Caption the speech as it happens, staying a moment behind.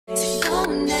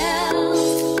one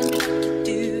else. Tell me what to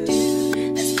do.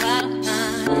 That's what I'm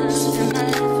on. Spend my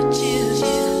life with you.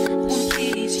 Wanna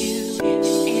please you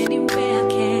any way I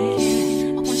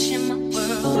can. I wanna share my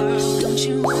world. Don't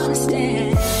you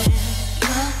understand?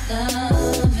 Your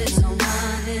love is a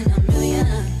one in a million.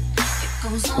 It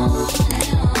goes on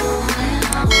and on and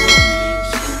on.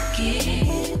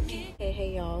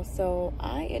 Hey y'all, so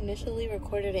I initially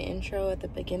recorded an intro at the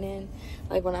beginning,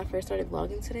 like when I first started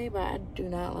vlogging today, but I do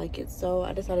not like it, so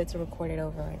I decided to record it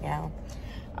over right now.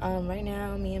 Right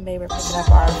now, me and Babe are picking up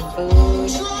our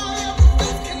food.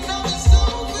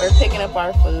 We're picking up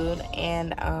our food,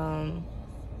 and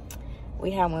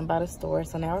we had one by the store,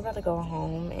 so now we're about to go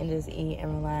home and just eat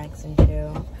and relax and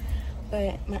chill.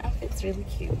 But my outfit's really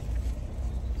cute,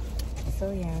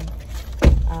 so yeah.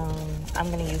 I'm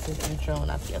gonna use this intro and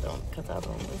not the other one because the other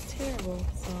one was terrible.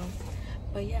 So,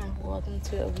 but yeah, welcome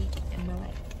to a week in my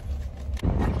life.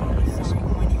 Okay, so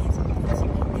I'm going to get some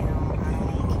food now. I don't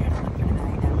really care to look for the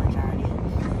night that much already.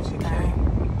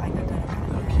 Like a good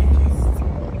amount of minutes.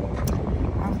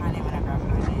 I'll find it whenever I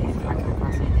find it. If I come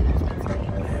across it, then it's meant to be.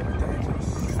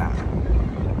 So,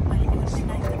 but it would be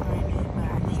nice to find it, but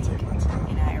I think,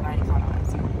 you know, everybody caught on.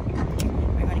 So,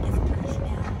 we're gonna get some food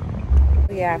now.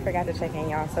 Yeah, I forgot to check in,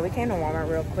 y'all. So we came to Walmart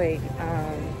real quick,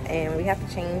 and we have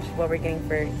to change what we're getting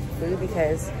for food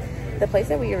because the place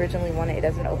that we originally wanted, it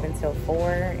doesn't open till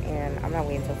 4, and I'm not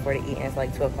waiting till 4 to eat, and it's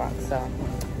like 2 o'clock. So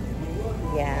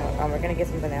yeah, we're gonna get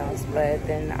something else, but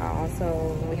then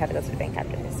also we have to go to the bank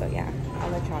after this. So yeah, I'll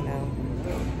let y'all know.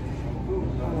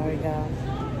 There we go.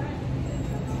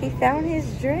 He found his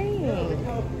drink.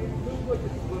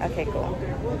 Okay, cool.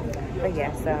 But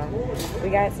yeah, so we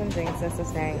got some drinks and some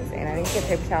snacks, and I need to get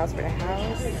paper towels for the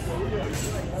house.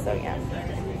 So yeah,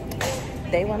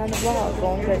 day 1 on the vlog,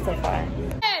 going good so far.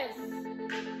 Yes!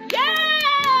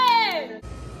 Yes!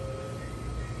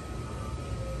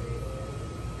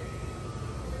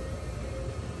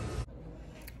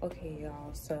 Okay,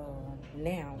 y'all, so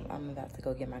now I'm about to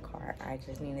go get my car. I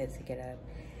just needed to get up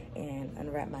and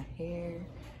unwrap my hair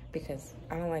because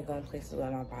I don't like going places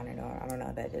with my bonnet on. I don't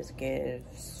know, that just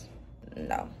gives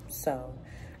no. So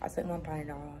I took my bonnet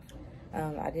off.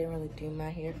 I didn't really do my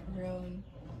hair for real.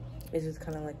 It's just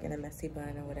kind of like in a messy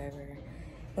bun or whatever.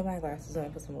 Put my glasses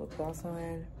on, put some lip gloss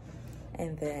on,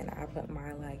 and then I put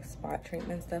my like spot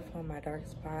treatment stuff on my dark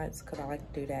spots because I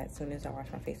like to do that as soon as I wash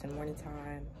my face in the morning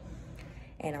time.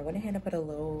 And I went ahead and put a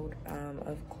load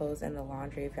of clothes in the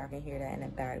laundry, if y'all can hear that in the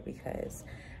back, because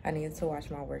I needed to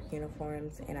wash my work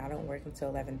uniforms, and I don't work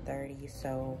until 11:30.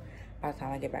 So by the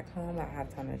time I get back home, I have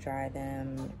time to dry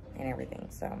them and everything.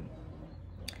 So,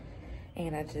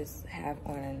 and I just have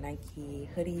on a Nike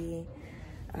hoodie,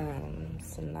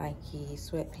 some Nike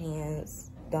sweatpants.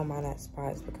 Don't mind that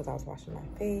spots because I was washing my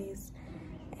face,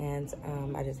 and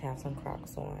I just have some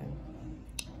Crocs on.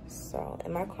 So,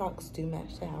 and my Crocs do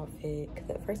match the outfit, because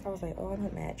at first I was like, oh, I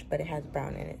don't match, but it has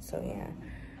brown in it. So yeah,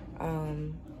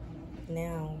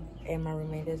 now, and my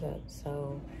roommate is up,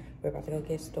 so we're about to go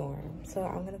get Storm. So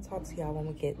I'm gonna talk to y'all when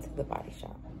we get to the body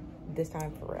shop, this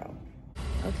time for real.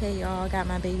 Okay, y'all, got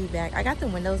my baby back. I got the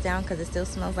windows down because it still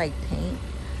smells like paint,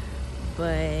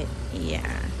 but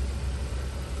yeah,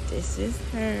 this is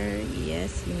her.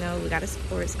 Yes, you know, we got a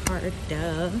sports car,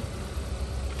 duh.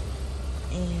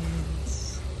 And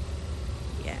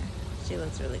yeah, she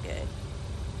looks really good.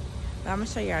 But I'm gonna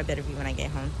show you our better view when I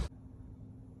get home.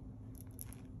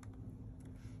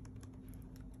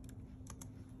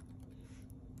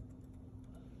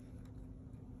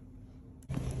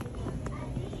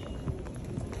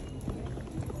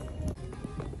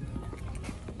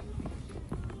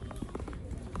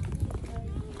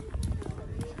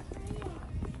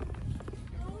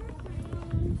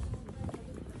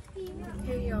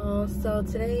 Hey y'all, so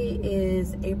today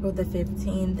is April the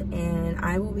 15th, and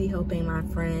I will be helping my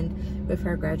friend with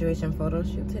her graduation photo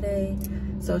shoot today.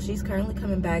 So she's currently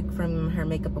coming back from her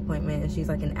makeup appointment, and she's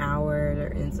like an hour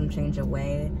and some change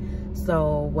away.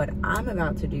 So what I'm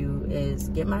about to do is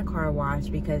get my car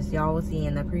washed, because y'all will see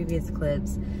in the previous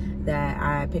clips that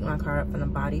I picked my car up from the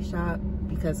body shop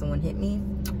because someone hit me.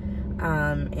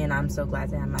 And I'm so glad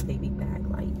to have my baby back.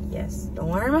 Like, yes,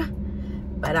 Storm.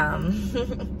 But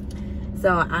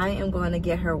so I am going to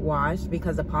get her washed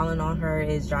because the pollen on her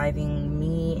is driving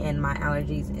me and my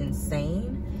allergies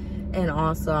insane. And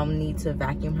also I'll need to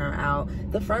vacuum her out.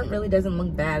 The front really doesn't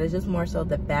look bad. It's just more so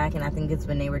the back, and I think it's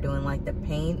when they were doing like the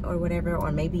paint or whatever,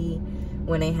 or maybe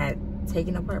when they had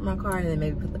taken apart my car and then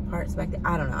maybe put the parts back there.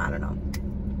 I don't know.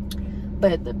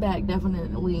 But the back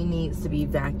definitely needs to be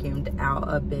vacuumed out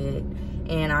a bit.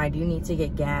 And I do need to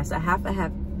get gas. I have a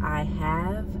half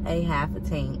a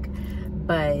tank,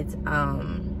 but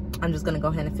I'm just gonna go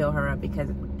ahead and fill her up because,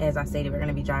 as I stated, we're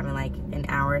gonna be driving like an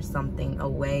hour or something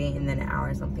away and then an hour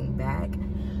or something back.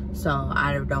 So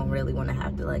I don't really want to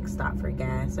have to like stop for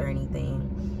gas or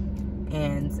anything.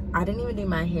 And I didn't even do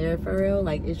my hair for real.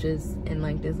 Like, it's just in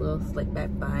like this little slick back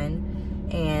bun.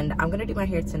 And I'm gonna do my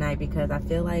hair tonight because I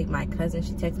feel like my cousin,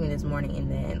 she texted me this morning,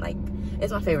 and then like,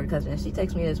 it's my favorite cousin. She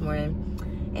texted me this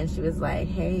morning and she was like,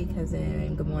 hey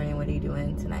cousin, good morning, what are you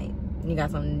doing tonight? You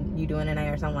got something you doing tonight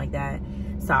or something like that?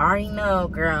 So I already know,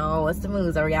 girl, what's the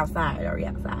moves? Are we outside? Are we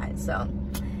outside? So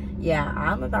yeah,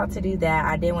 I'm about to do that.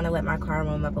 I did want to let my car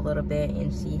warm up a little bit,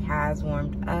 and she has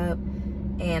warmed up.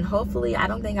 And hopefully, I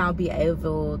don't think I'll be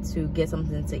able to get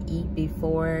something to eat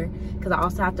before, because I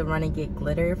also have to run and get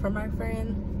glitter for my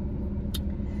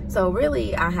friend. So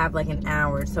really, I have like an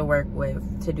hour to work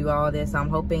with to do all this. So I'm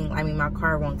hoping, I mean, my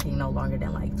car won't take no longer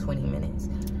than like 20 minutes.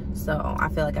 So I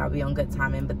feel like I'll be on good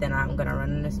timing. But then I'm gonna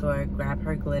run in the store, grab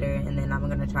her glitter, and then I'm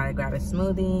gonna try to grab a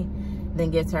smoothie,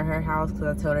 then get to her house,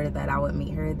 because I told her that I would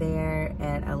meet her there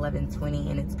at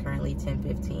 11:20, and it's currently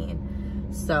 10:15.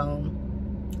 So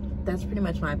that's pretty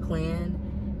much my plan.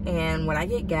 And when I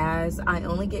get gas, I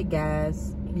only get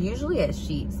gas usually at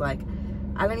Sheetz. Like,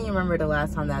 I don't even remember the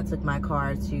last time that I took my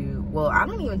car to, well, I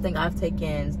don't even think I've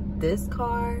taken this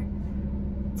car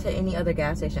to any other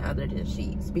gas station other than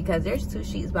Sheetz, because there's 2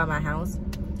 Sheetz by my house.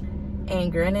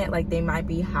 And granted, like, they might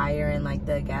be higher in like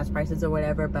the gas prices or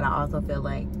whatever, but I also feel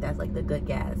like that's like the good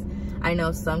gas. I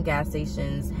know some gas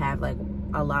stations have like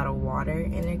a lot of water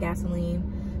in their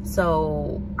gasoline,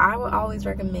 so I would always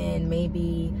recommend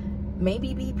maybe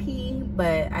BP,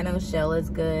 but I know Shell is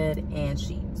good, and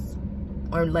Sheetz,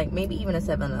 or like maybe even a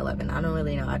 7-Eleven. I don't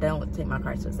really know. I don't take my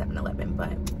car to a 7-Eleven,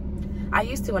 but I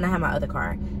used to when I had my other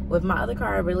car. With my other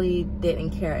car, I really didn't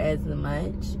care as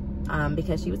much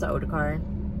because she was an older car.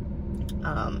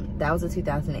 That was a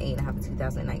 2008, and I have a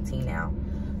 2019 now.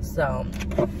 So,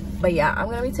 but yeah, I'm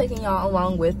gonna be taking y'all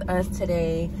along with us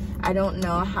today. I don't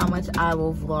know how much I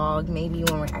will vlog, maybe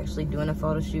when we're actually doing a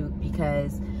photo shoot,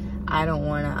 because I don't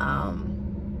want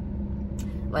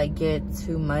to like get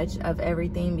too much of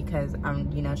everything, because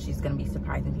you know, she's gonna be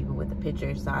surprising people with the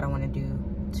pictures, so I don't want to do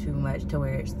too much to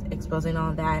where it's exposing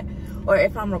all that. Or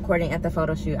if I'm recording at the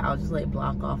photo shoot, I'll just like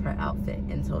block off her outfit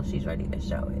until she's ready to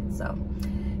show it. So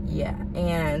yeah,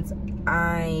 and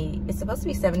it's supposed to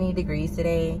be 70 degrees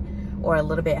today, or a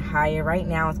little bit higher. Right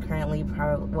now it's currently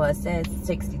probably, well, it says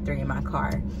 63 in my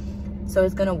car, so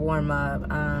it's gonna warm up.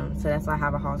 So that's why I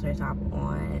have a halter top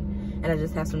on, and I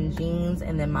just have some jeans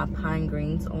and then my pine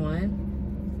greens on,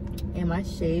 and my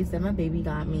shades that my baby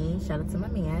got me, shout out to my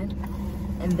man,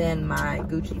 and then my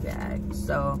Gucci bag.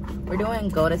 So we're doing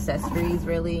gold accessories,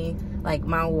 really. Like,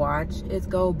 my watch is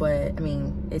gold, but I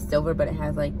mean, it's silver, but it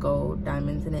has like gold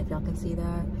diamonds in it, if y'all can see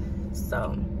that.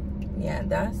 So yeah,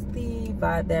 that's the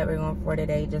vibe that we're going for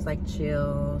today. Just like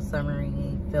chill,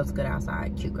 summery, feels good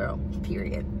outside, cute girl,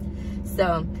 period.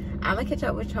 So I'm gonna catch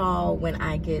up with y'all when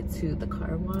I get to the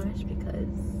car wash, because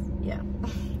yeah.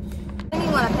 I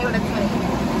didn't want to pay with a 20.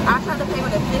 I tried to pay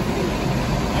with a 50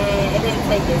 and it didn't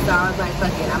take it, so I was like, fuck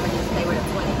it, I'm gonna just pay with a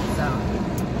 20. So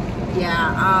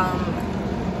yeah,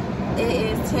 it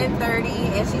is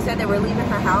 10:30, and she said that we're leaving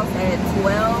her house at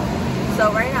 12.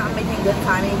 So right now I'm making good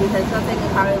timing, because it's gonna take me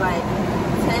probably like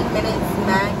 10 minutes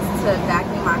max to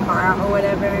vacuum my car out or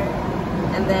whatever.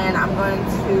 And then I'm going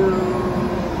to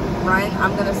run.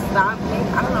 I'm gonna stop. Maybe,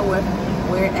 I don't know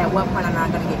where at what point I'm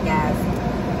not gonna get gas.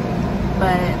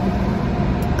 But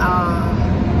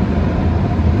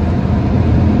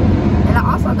and I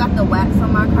also got the wax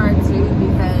on my car too,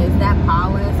 because that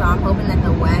pollen, so I'm hoping that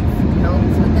the wax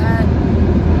helps with that.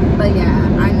 But yeah,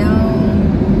 I know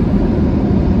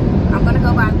I'm gonna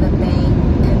go by the bank,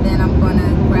 and then I'm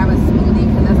gonna grab a smoothie,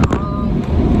 because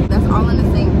that's all in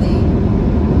the same thing.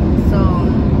 So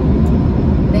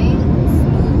bank,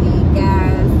 smoothie,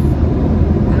 gas,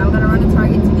 and I'm gonna run to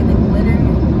Target to get the glitter,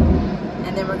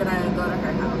 and then we're gonna go to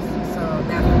her house. So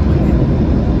that's the plan.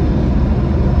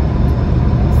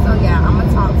 So yeah, I'm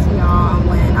gonna talk to y'all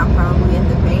when I'm probably at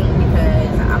the bank,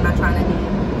 because I'm not trying to be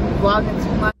vlogging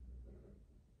too much.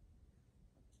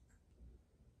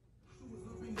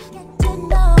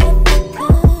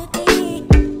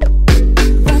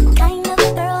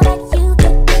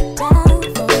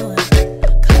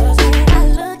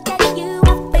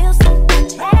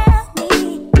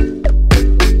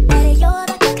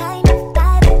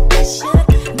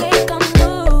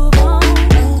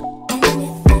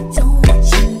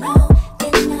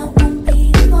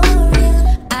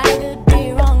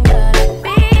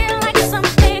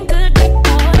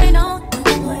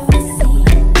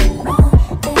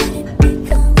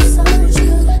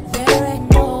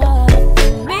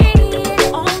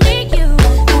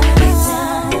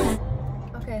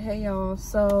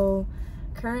 So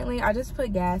currently I just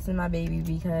put gas in my baby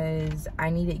because I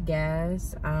needed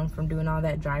gas from doing all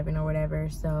that driving or whatever.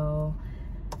 So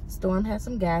Storm has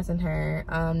some gas in her.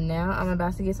 Now I'm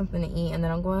about to get something to eat, and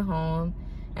then I'm going home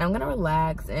and I'm gonna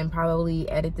relax and probably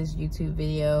edit this YouTube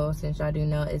video, since y'all do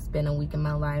know it's been a week in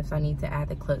my life, so I need to add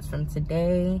the clips from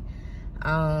today.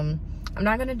 I'm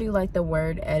not gonna do like the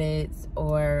word edits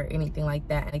or anything like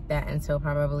that until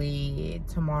probably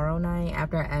tomorrow night,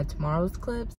 after I add tomorrow's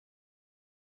clips,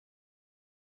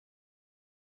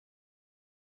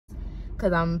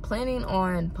 because I'm planning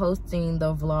on posting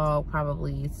the vlog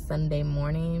probably Sunday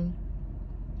morning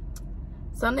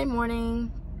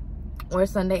or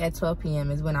Sunday at 12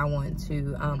 p.m. is when I want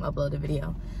to upload the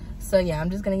video. So yeah, I'm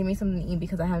just gonna give me something to eat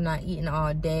because I have not eaten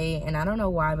all day, and I don't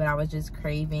know why, but I was just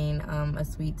craving a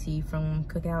sweet tea from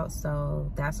Cookout,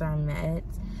 so that's where I'm at.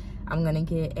 I'm gonna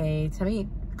get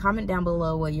comment down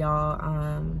below what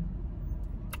y'all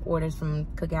orders from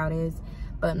Cookout is,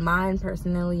 but mine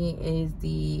personally is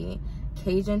the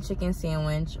Cajun chicken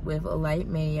sandwich with a light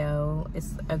mayo.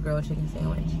 It's a grilled chicken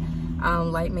sandwich,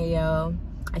 light mayo.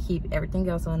 I keep everything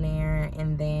else on there,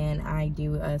 and then I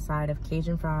do a side of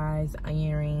Cajun fries,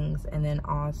 onion rings, and then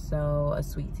also a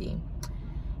sweet tea.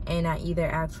 And I either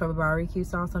ask for barbecue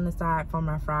sauce on the side for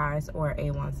my fries or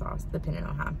A1 sauce, depending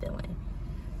on how I'm feeling.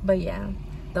 But yeah,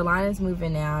 the line is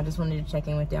moving now. I just wanted to check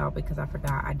in with y'all because I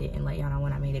forgot I didn't let y'all know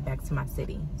when I made it back to my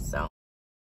city. So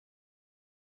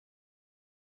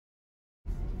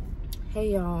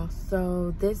hey y'all,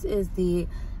 so this is the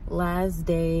last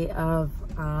day of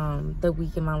the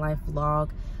week in my life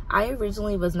vlog. I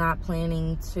originally was not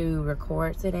planning to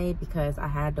record today because I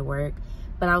had to work,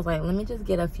 but I was like, let me just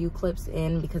get a few clips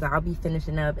in because I'll be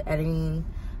finishing up editing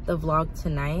the vlog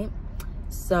tonight.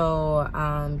 So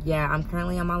yeah, I'm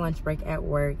currently on my lunch break at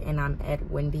work, and I'm at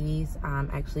Wendy's,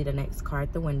 actually the next car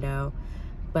at the window.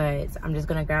 But I'm just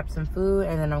gonna grab some food,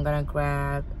 and then I'm gonna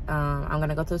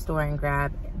go to the store and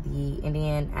grab the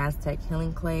Indian Aztec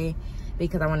healing clay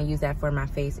because I want to use that for my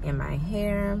face and my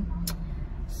hair.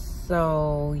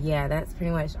 So yeah, that's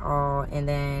pretty much all. And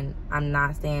then I'm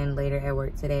not staying later at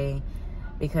work today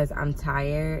because I'm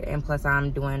tired, and plus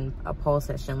I'm doing a pole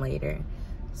session later.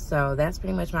 So that's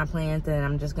pretty much my plans, and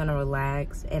I'm just gonna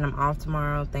relax, and I'm off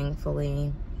tomorrow,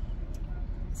 thankfully.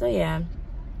 So yeah,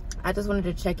 I just wanted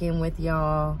to check in with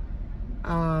y'all.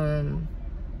 And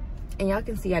y'all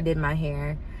can see I did my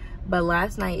hair, but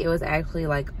last night it was actually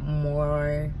like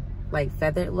more like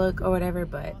feathered look or whatever.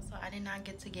 But also, I did not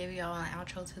get to give y'all an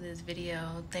outro to this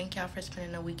video. Thank y'all for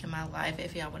spending a week in my life.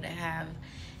 If y'all want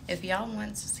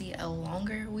to see a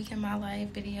longer week in my life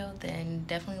video, then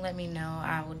definitely let me know.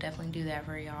 I will definitely do that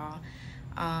for y'all.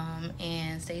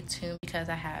 And stay tuned because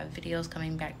I have videos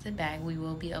coming back to back. We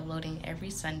will be uploading every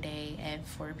Sunday at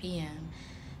 4 p.m.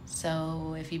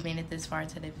 So if you've made it this far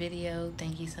to the video,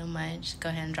 thank you so much. Go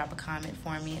ahead and drop a comment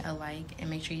for me, a like, and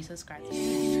make sure you subscribe to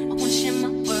me. I want you in my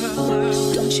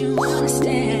world, don't you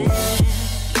understand?